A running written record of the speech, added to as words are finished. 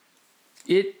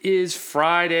It is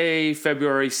Friday,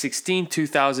 February 16th,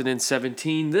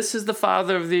 2017. This is the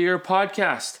Father of the Year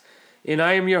podcast, and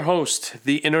I am your host,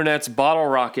 the internet's bottle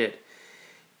rocket.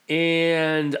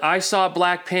 And I saw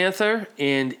Black Panther,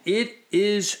 and it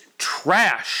is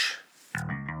trash.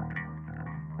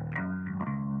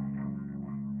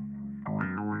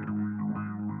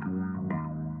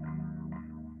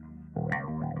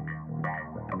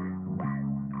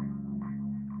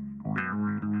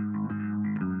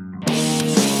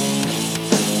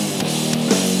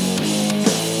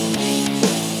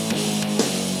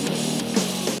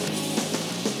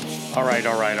 All right.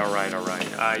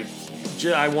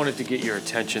 I wanted to get your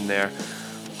attention there.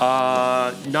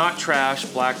 Not trash.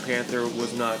 Black Panther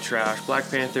was not trash. Black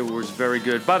Panther was very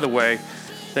good. By the way,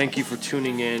 thank you for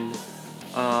tuning in.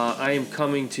 I am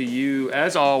coming to you,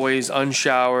 as always,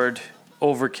 unshowered,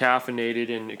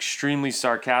 over-caffeinated, and extremely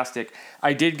sarcastic.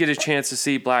 I did get a chance to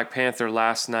see Black Panther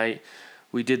last night.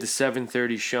 We did the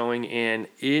 7:30 showing, and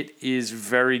it is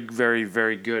very, very,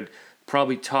 very good.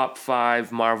 Probably top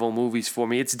 5 Marvel movies for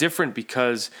me. It's different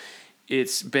because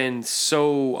it's been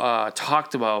so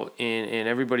talked about, and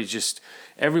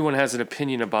everyone has an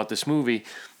opinion about this movie.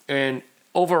 And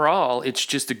overall, it's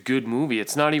just a good movie.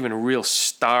 It's not even a real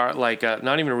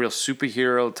not even a real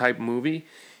superhero type movie.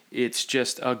 It's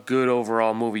just a good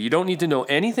overall movie. You don't need to know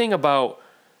anything about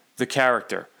the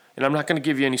character. And I'm not going to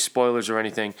give you any spoilers or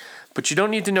anything, but you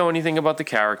don't need to know anything about the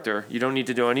character. You don't need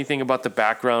to know anything about the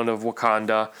background of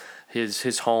Wakanda,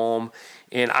 his home.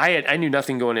 And I knew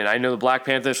nothing going in. I know the Black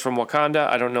Panthers from Wakanda.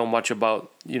 I don't know much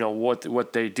about,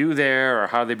 what they do there or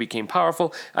how they became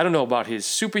powerful. I don't know about his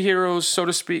superheroes, so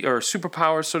to speak, or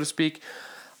superpowers, so to speak.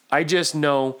 I just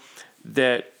know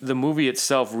that the movie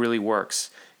itself really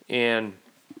works. And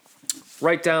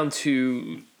right down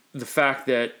to the fact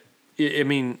that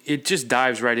it just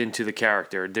dives right into the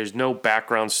character. There's no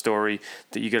background story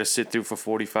that you got to sit through for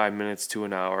 45 minutes to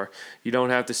an hour. You don't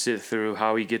have to sit through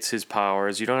how he gets his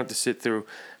powers. You don't have to sit through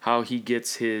how he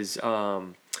gets his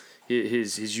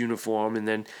uniform, and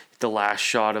then the last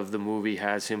shot of the movie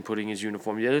has him putting his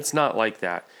uniform. Yeah, it's not like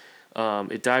that.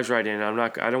 It dives right in.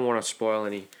 I don't want to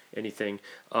spoil anything.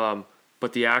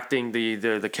 But the acting,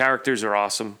 the characters are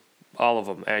awesome. All of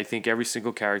them. I think every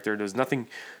single character. There's nothing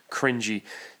cringy.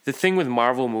 The thing with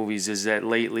Marvel movies is that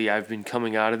lately I've been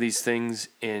coming out of these things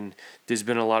and there's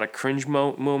been a lot of cringe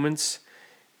moments,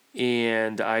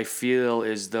 and I feel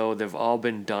as though they've all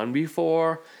been done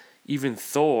before. Even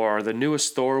Thor, the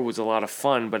newest Thor, was a lot of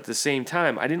fun, but at the same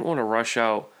time, I didn't want to rush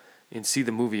out and see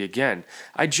the movie again.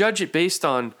 I judge it based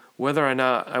on whether or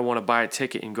not I want to buy a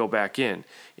ticket and go back in.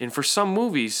 And for some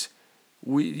movies,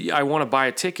 I want to buy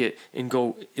a ticket and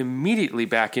go immediately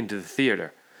back into the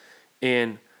theater.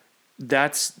 And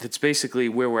that's basically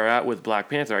where we're at with Black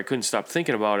Panther. I couldn't stop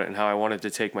thinking about it and how I wanted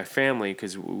to take my family,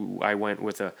 because I went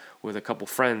with a couple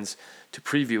friends to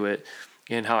preview it,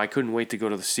 and how I couldn't wait to go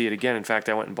to see it again. In fact,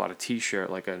 I went and bought a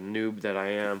T-shirt, like a noob that I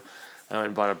am. I went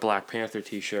and bought a Black Panther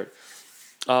T-shirt.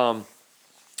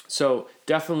 So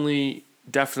definitely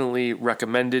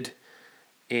recommended,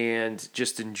 and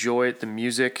just enjoy it. The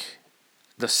music,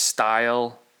 the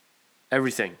style,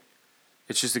 everything.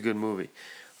 It's just a good movie.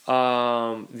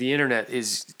 The internet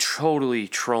is totally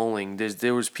trolling.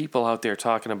 There was people out there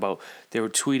talking about, they were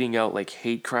tweeting out like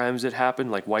hate crimes that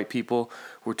happened. Like white people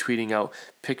were tweeting out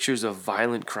pictures of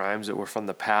violent crimes that were from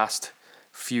the past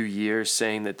few years,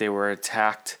 saying that they were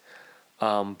attacked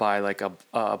by like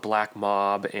a black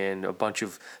mob and a bunch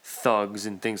of thugs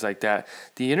and things like that.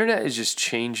 The internet has just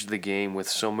changed the game with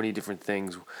so many different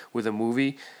things. With a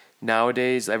movie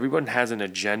nowadays, everyone has an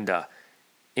agenda.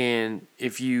 And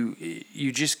if you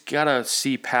just gotta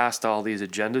see past all these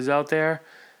agendas out there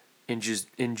and just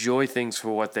enjoy things for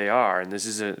what they are. And this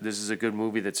is a good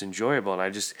movie that's enjoyable.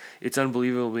 And it's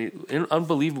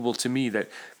unbelievable to me that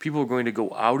people are going to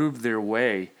go out of their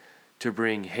way to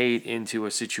bring hate into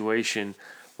a situation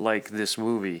like this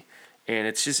movie. And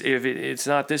it's just, if it's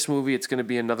not this movie, it's going to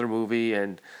be another movie.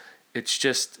 And it's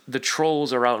just, the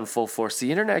trolls are out in full force. The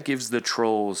internet gives the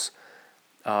trolls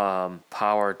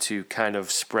power to kind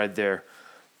of spread their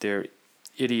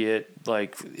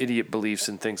idiot beliefs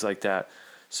and things like that.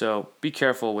 So be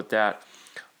careful with that.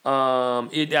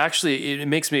 It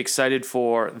makes me excited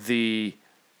for the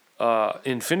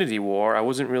Infinity War. I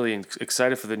wasn't really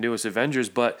excited for the newest Avengers,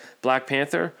 but Black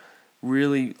Panther,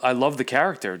 really, I love the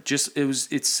character.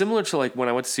 It's similar to like when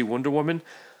I went to see Wonder Woman.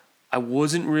 I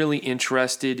wasn't really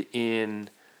interested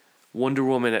in Wonder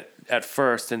Woman at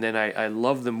first, and then I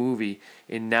loved the movie,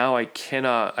 and now I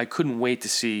couldn't wait to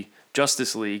see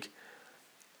Justice League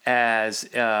as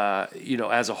a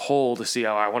whole, to see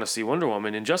how I want to see Wonder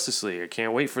Woman in Justice League. I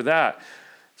can't wait for that.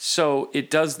 So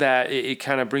it does that. It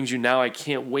kind of brings you now. I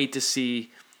can't wait to see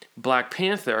Black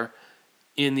Panther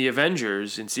in the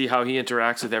Avengers and see how he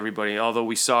interacts with everybody. Although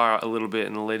we saw a little bit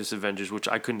in the latest Avengers, which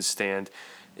I couldn't stand.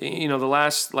 You know,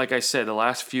 like I said, the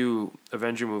last few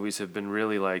Avenger movies have been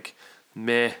really like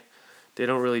meh. They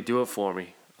don't really do it for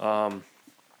me.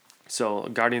 So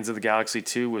Guardians of the Galaxy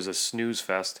 2 was a snooze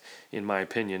fest, in my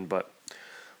opinion, but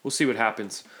we'll see what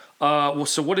happens.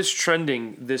 So what is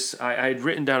trending this? I had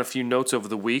written down a few notes over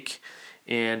the week,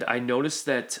 and I noticed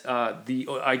that the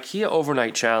IKEA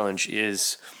Overnight Challenge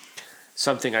is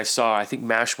something I saw. I think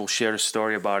Mashable shared a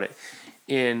story about it.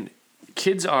 And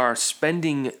kids are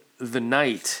spending the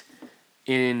night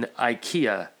in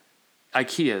IKEAs.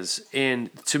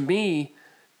 And to me,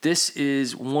 this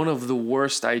is one of the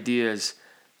worst ideas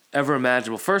ever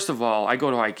imaginable. First of all, I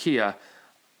go to IKEA.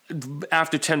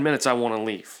 After 10 minutes, I want to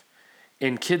leave.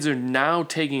 And kids are now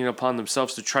taking it upon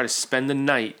themselves to try to spend the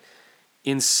night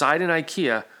inside an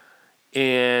IKEA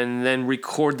and then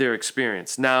record their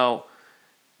experience. Now,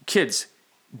 kids,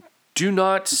 do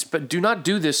not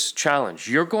do this challenge.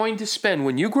 You're going to spend,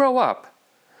 when you grow up,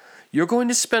 you're going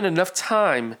to spend enough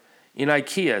time in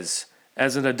IKEAs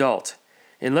as an adult.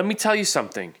 And let me tell you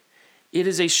something. It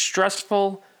is a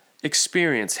stressful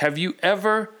experience. Have you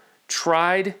ever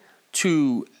tried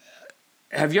to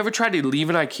leave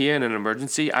an IKEA in an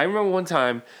emergency? I remember one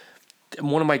time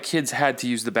one of my kids had to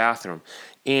use the bathroom,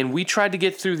 and we tried to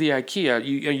get through the IKEA.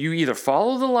 You either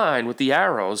follow the line with the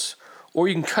arrows, or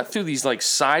you can cut through these like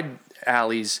side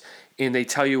alleys, and they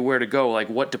tell you where to go, like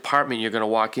what department you're going to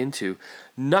walk into.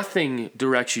 Nothing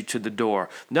directs you to the door.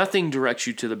 Nothing directs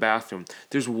you to the bathroom.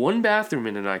 There's one bathroom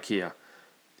in an IKEA.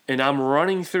 And I'm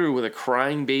running through with a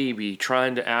crying baby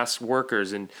trying to ask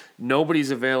workers, and nobody's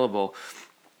available.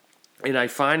 And I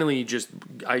finally just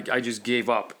gave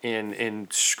up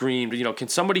and screamed, can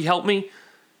somebody help me?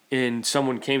 And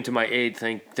someone came to my aid,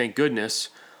 thank goodness.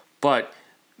 But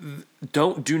I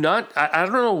don't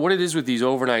know what it is with these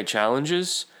overnight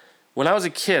challenges. When I was a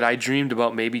kid, I dreamed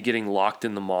about maybe getting locked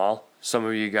in the mall. Some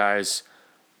of you guys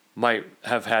might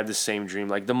have had the same dream.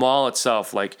 Like the mall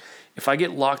itself, like if I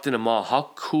get locked in a mall,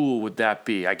 how cool would that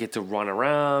be? I get to run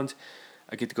around.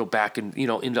 I get to go back and,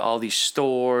 into all these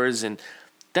stores, and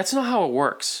that's not how it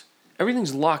works.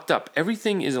 Everything's locked up.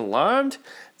 Everything is alarmed.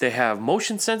 They have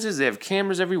motion sensors. They have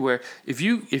cameras everywhere. If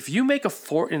you make a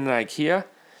fort in an IKEA,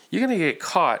 you're going to get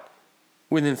caught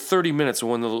within 30 minutes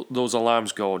when those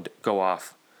alarms go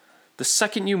off. The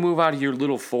second you move out of your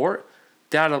little fort,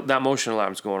 that motion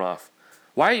alarm's going off.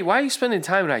 Why are you spending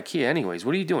time in IKEA anyways?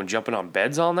 What are you doing? Jumping on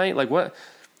beds all night? Like what?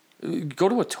 Go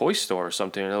to a toy store or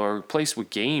something, or a place with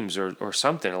games or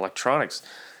something, electronics.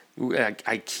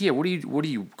 IKEA, what are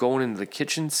you going into the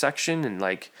kitchen section and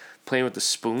like playing with the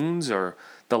spoons, or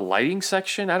the lighting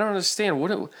section? I don't understand.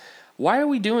 Why are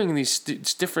we doing these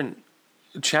different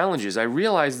challenges? I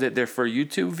realize that they're for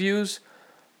YouTube views,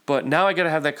 but now I got to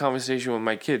have that conversation with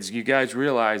my kids. You guys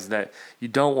realize that you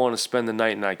don't want to spend the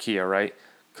night in IKEA, right?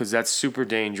 Because that's super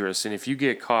dangerous, and if you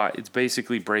get caught, it's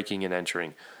basically breaking and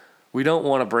entering. We don't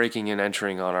want a breaking and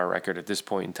entering on our record at this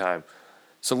point in time.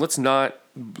 So let's not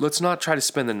try to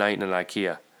spend the night in an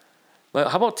IKEA.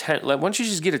 How about tent? Why don't you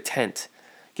just get a tent?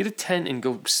 Get a tent and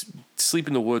go sleep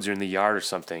in the woods or in the yard or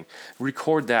something.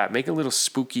 Record that. Make a little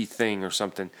spooky thing or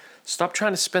something. Stop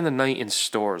trying to spend the night in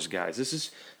stores, guys.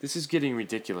 This is getting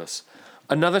ridiculous.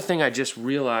 Another thing I just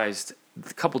realized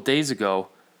a couple days ago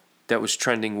that was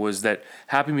trending was that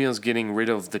Happy Meal's getting rid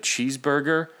of the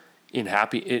cheeseburger in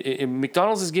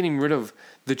McDonald's is getting rid of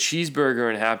the cheeseburger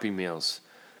in Happy Meals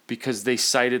because they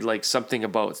cited like something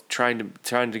about trying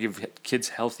to give kids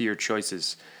healthier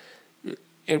choices.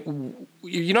 And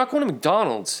you're not going to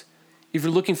McDonald's if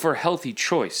you're looking for a healthy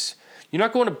choice. You're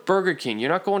not going to Burger King. You're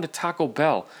not going to Taco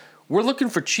Bell. We're looking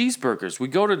for cheeseburgers. We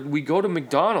go to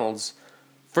McDonald's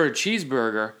for a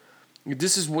cheeseburger.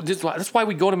 That's why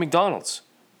we go to McDonald's.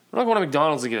 We're not going to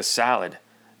McDonald's to get a salad.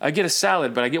 I get a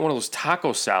salad, but I get one of those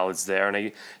taco salads there,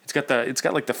 and it's got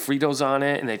like the Fritos on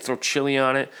it, and they throw chili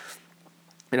on it,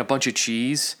 and a bunch of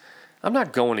cheese. I'm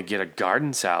not going to get a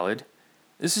garden salad.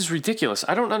 This is ridiculous.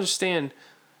 I don't understand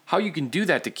how you can do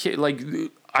that to kids. Like,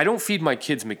 I don't feed my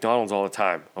kids McDonald's all the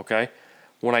time. Okay,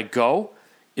 when I go,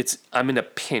 I'm in a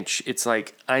pinch. It's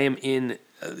like I'm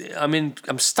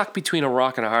stuck between a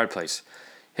rock and a hard place.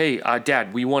 Hey,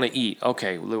 Dad, we want to eat.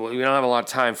 Okay, we don't have a lot of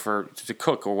time to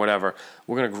cook or whatever.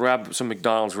 We're going to grab some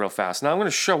McDonald's real fast. Now I'm going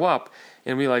to show up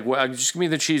and be like, well, just give me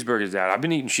the cheeseburgers, Dad. I've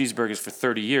been eating cheeseburgers for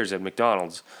 30 years at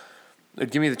McDonald's.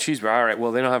 Give me the cheeseburger. All right,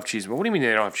 well, they don't have cheeseburgers. What do you mean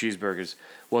they don't have cheeseburgers?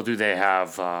 Well, do they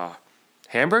have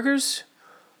hamburgers?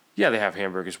 Yeah, they have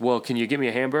hamburgers. Well, can you give me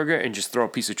a hamburger and just throw a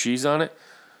piece of cheese on it?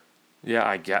 Yeah,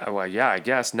 I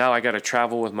guess. Now I got to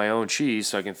travel with my own cheese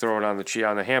so I can throw it on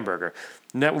the hamburger.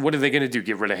 Now, what are they going to do?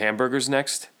 Get rid of hamburgers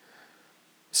next?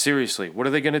 Seriously, what are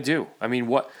they going to do? I mean,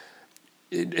 what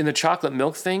in the chocolate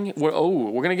milk thing? We're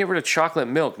going to get rid of chocolate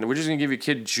milk, and we're just going to give your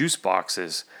kid juice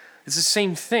boxes. It's the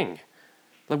same thing.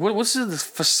 Like, what's the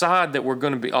facade that we're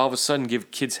going to be all of a sudden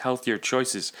give kids healthier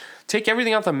choices? Take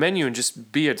everything off the menu and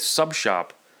just be a sub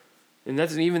shop. And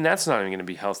that's not even going to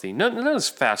be healthy. None of this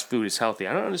fast food is healthy.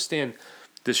 I don't understand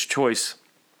this choice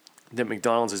that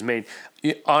McDonald's has made.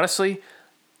 Honestly,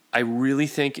 I really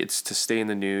think it's to stay in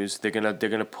the news. They're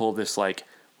gonna pull this like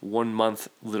 1 month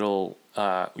little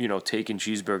taking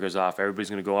cheeseburgers off. Everybody's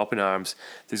gonna go up in arms.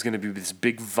 There's gonna be this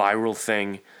big viral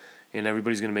thing, and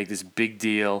everybody's gonna make this big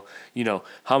deal.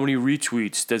 How many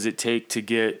retweets does it take to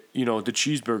get the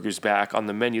cheeseburgers back on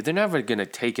the menu? They're never gonna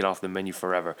take it off the menu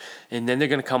forever, and then they're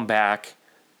gonna come back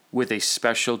with a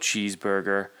special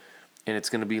cheeseburger, and it's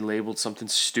gonna be labeled something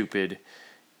stupid.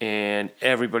 And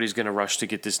everybody's going to rush to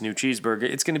get this new cheeseburger.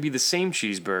 It's going to be the same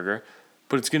cheeseburger,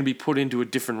 but it's going to be put into a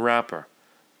different wrapper.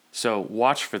 So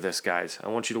watch for this, guys. I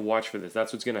want you to watch for this.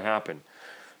 That's what's going to happen.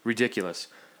 Ridiculous.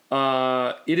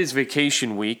 It is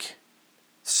vacation week,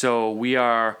 so we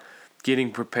are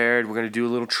getting prepared. We're going to do a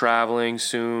little traveling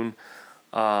soon.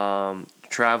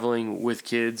 Traveling with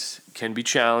kids can be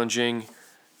challenging.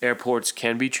 Airports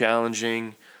can be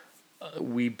challenging.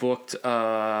 We booked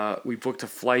a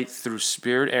flight through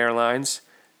Spirit Airlines.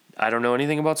 I don't know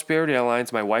anything about Spirit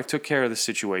Airlines. My wife took care of the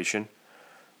situation.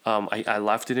 I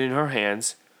left it in her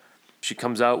hands. She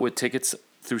comes out with tickets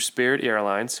through Spirit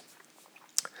Airlines.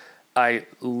 I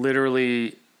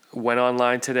literally went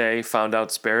online today, found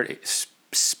out Spirit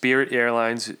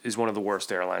Airlines is one of the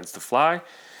worst airlines to fly.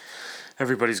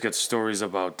 Everybody's got stories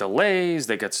about delays.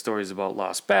 They got stories about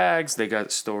lost bags. They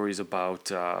got stories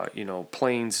about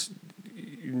planes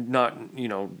not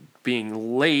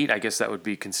being late. I guess that would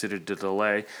be considered a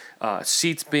delay.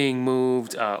 Seats being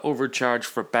moved. Overcharged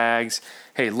for bags.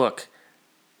 Hey, look,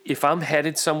 if I'm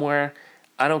headed somewhere,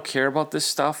 I don't care about this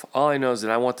stuff. All I know is that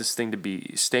I want this thing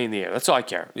to stay in the air. That's all I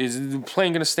care. Is the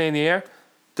plane going to stay in the air?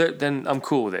 Then I'm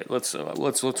cool with it. Let's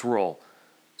roll.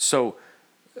 So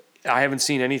I haven't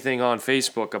seen anything on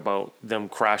Facebook about them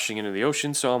crashing into the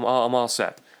ocean, so I'm all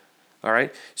set. All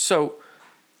right. So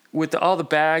with all the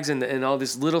bags and all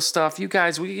this little stuff, you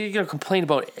guys, you're gonna complain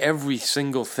about every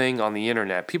single thing on the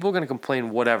internet. People are gonna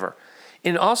complain whatever.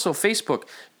 And also Facebook,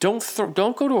 don't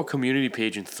go to a community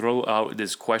page and throw out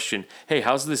this question, hey,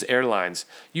 how's this airlines?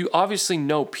 You obviously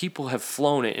know people have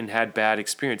flown it and had bad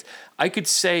experience. I could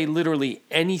say literally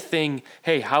anything,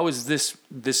 hey, how is this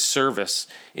service?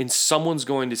 And someone's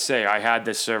going to say, I had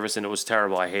this service and it was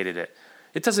terrible, I hated it.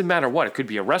 It doesn't matter what. It could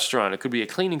be a restaurant. It could be a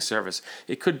cleaning service.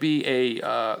 It could be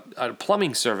a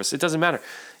plumbing service. It doesn't matter.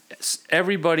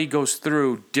 Everybody goes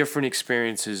through different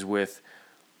experiences with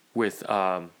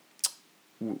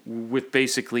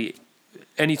basically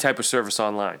any type of service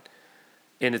online,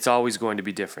 and it's always going to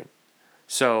be different.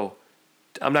 So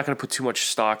I'm not going to put too much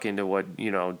stock into what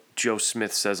Joe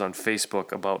Smith says on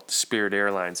Facebook about Spirit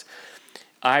Airlines.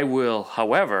 I will,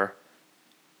 however,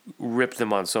 rip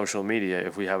them on social media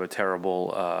if we have a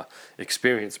terrible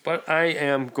experience. But I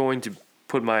am going to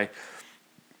put my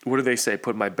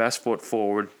best foot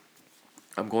forward.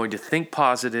 I'm going to think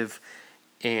positive,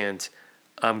 and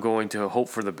I'm going to hope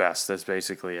for the best. That's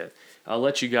basically it. I'll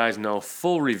let you guys know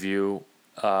full review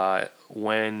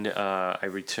when I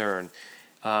return.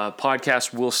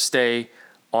 Podcast will stay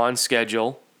on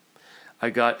schedule. I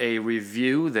got a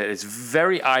review that is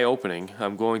very eye-opening.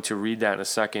 I'm going to read that in a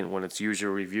second when it's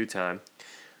usual review time.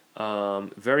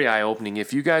 Very eye-opening.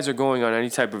 If you guys are going on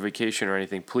any type of vacation or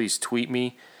anything, please tweet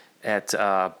me at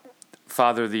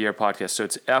Father of the Year Podcast. So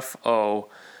it's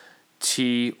FOTY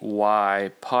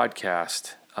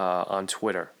Podcast on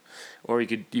Twitter. Or you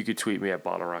could tweet me at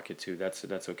Bottle Rocket too.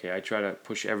 That's okay. I try to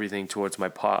push everything towards my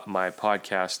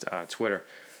podcast Twitter.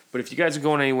 But if you guys are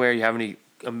going anywhere, you have any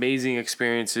amazing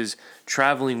experiences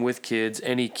traveling with kids,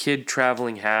 any kid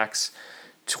traveling hacks,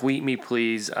 tweet me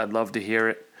please. I'd love to hear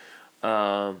it.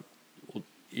 So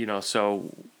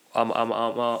I'm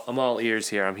all ears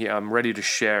here. I'm here. I'm ready to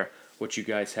share what you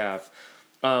guys have.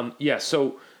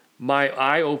 So my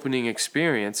eye-opening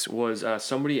experience was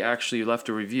somebody actually left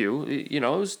a review. It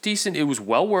was decent. It was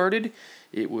well worded.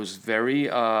 It was very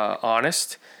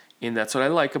honest, and that's what I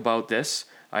like about this.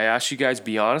 I asked you guys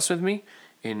be honest with me.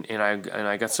 And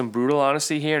I got some brutal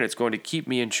honesty here, and it's going to keep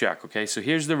me in check, okay? So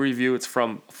here's the review. It's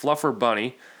from Fluffer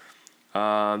Bunny.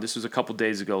 This was a couple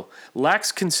days ago.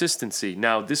 Lacks consistency.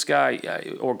 Now, this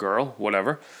guy, or girl,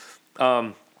 whatever,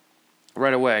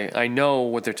 right away. I know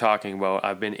what they're talking about.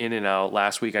 I've been in and out.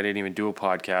 Last week I didn't even do a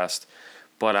podcast,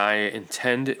 but I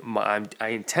intend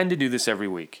to do this every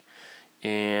week.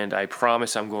 And I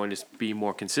promise I'm going to be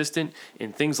more consistent.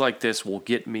 And things like this will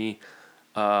get me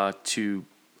to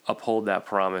uphold that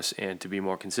promise and to be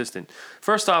more consistent.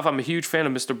 First off, I'm a huge fan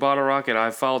of Mr. Bottle Rocket.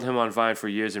 I've followed him on Vine for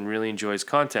years and really enjoy his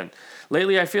content.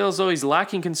 Lately, I feel as though he's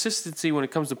lacking consistency when it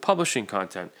comes to publishing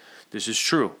content. This is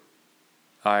true.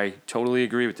 I totally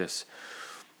agree with this.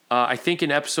 I think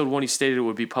in episode 1 he stated it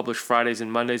would be published Fridays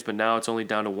and Mondays, but now it's only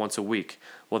down to once a week.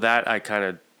 Well, that I kind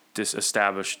of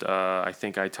established. I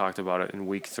think I talked about it in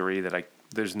week 3 that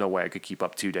there's no way I could keep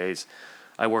up 2 days.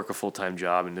 I work a full-time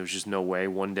job, and there's just no way.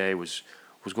 One day was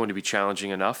going to be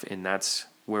challenging enough, and that's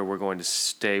where we're going to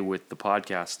stay with the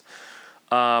podcast.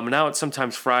 Now it's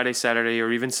sometimes Friday, Saturday,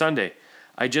 or even Sunday.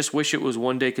 I just wish it was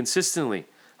one day consistently.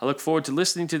 I look forward to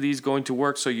listening to these going to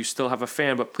work so you still have a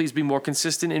fan, but please be more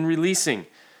consistent in releasing.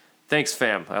 Thanks,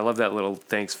 fam. I love that little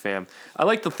thanks, fam. I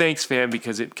like the thanks, fam,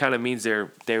 because it kind of means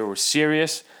they were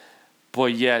serious,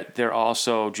 but yet they're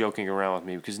also joking around with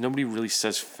me because nobody really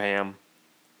says fam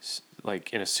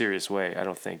like in a serious way, I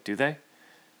don't think. Do they?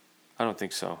 I don't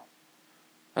think so.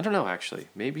 I don't know, actually.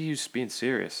 Maybe he's being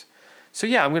serious. So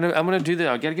yeah, I'm gonna do that.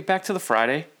 I gotta get back to the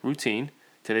Friday routine.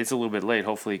 Today's a little bit late.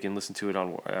 Hopefully, you can listen to it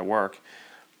at work.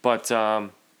 But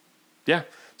yeah,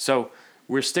 so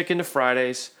we're sticking to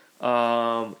Fridays.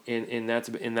 And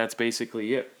that's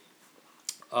basically it.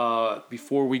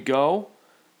 Before we go,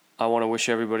 I want to wish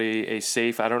everybody a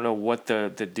safe. I don't know what the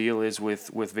deal is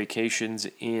with vacations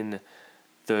in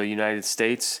the United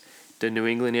States. The New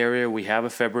England area, we have a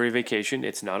February vacation.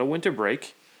 It's not a winter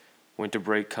break. Winter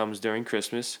break comes during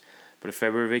Christmas, but a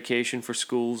February vacation for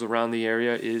schools around the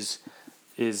area is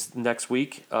next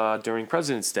week during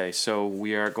President's Day. So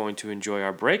we are going to enjoy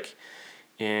our break.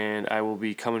 And I will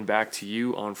be coming back to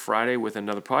you on Friday with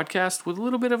another podcast with a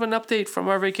little bit of an update from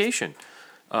our vacation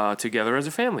together as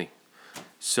a family.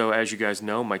 So as you guys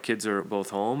know, my kids are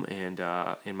both home, and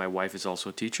my wife is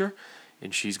also a teacher,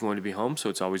 and she's going to be home.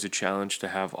 So it's always a challenge to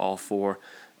have all four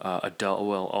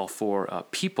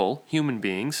people, human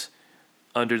beings,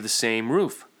 under the same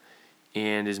roof.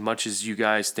 And as much as you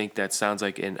guys think that sounds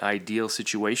like an ideal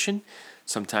situation,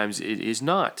 sometimes it is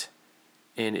not,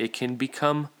 and it can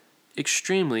become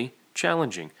extremely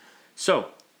challenging. So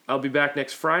I'll be back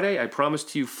next Friday. I promise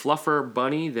to you, Fluffer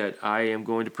Bunny, that I am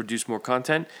going to produce more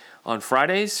content on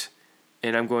Fridays,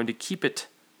 and I'm going to keep it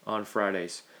on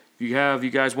Fridays. If you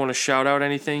guys want to shout out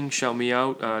anything, shout me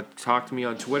out. Talk to me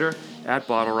on Twitter at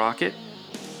BottleRocket,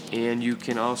 and you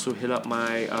can also hit up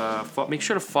my. Make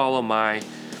sure to follow my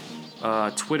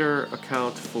Twitter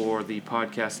account for the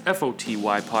podcast, FOTY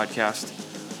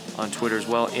Podcast, on Twitter as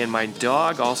well. And my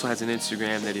dog also has an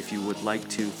Instagram that if you would like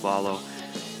to follow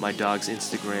my dog's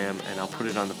Instagram, and I'll put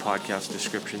it on the podcast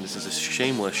description. This is a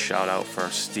shameless shout out for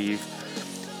Steve.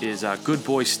 Is Good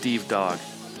Boy Steve Dog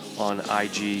on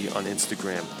IG on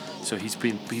Instagram. So he's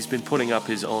been putting up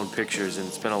his own pictures, and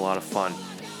it's been a lot of fun.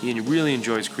 He really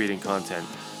enjoys creating content,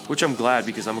 which I'm glad,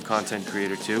 because I'm a content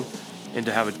creator too. And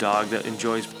to have a dog that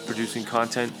enjoys producing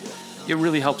content, it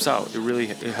really helps out.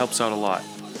 It helps out a lot.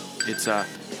 It's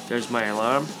there's my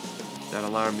alarm. That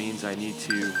alarm means I need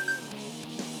to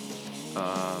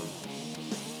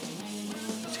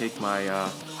take my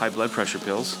high blood pressure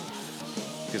pills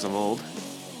because I'm old.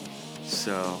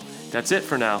 So that's it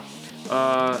for now.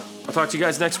 I'll talk to you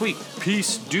guys next week.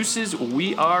 Peace, deuces.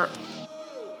 We are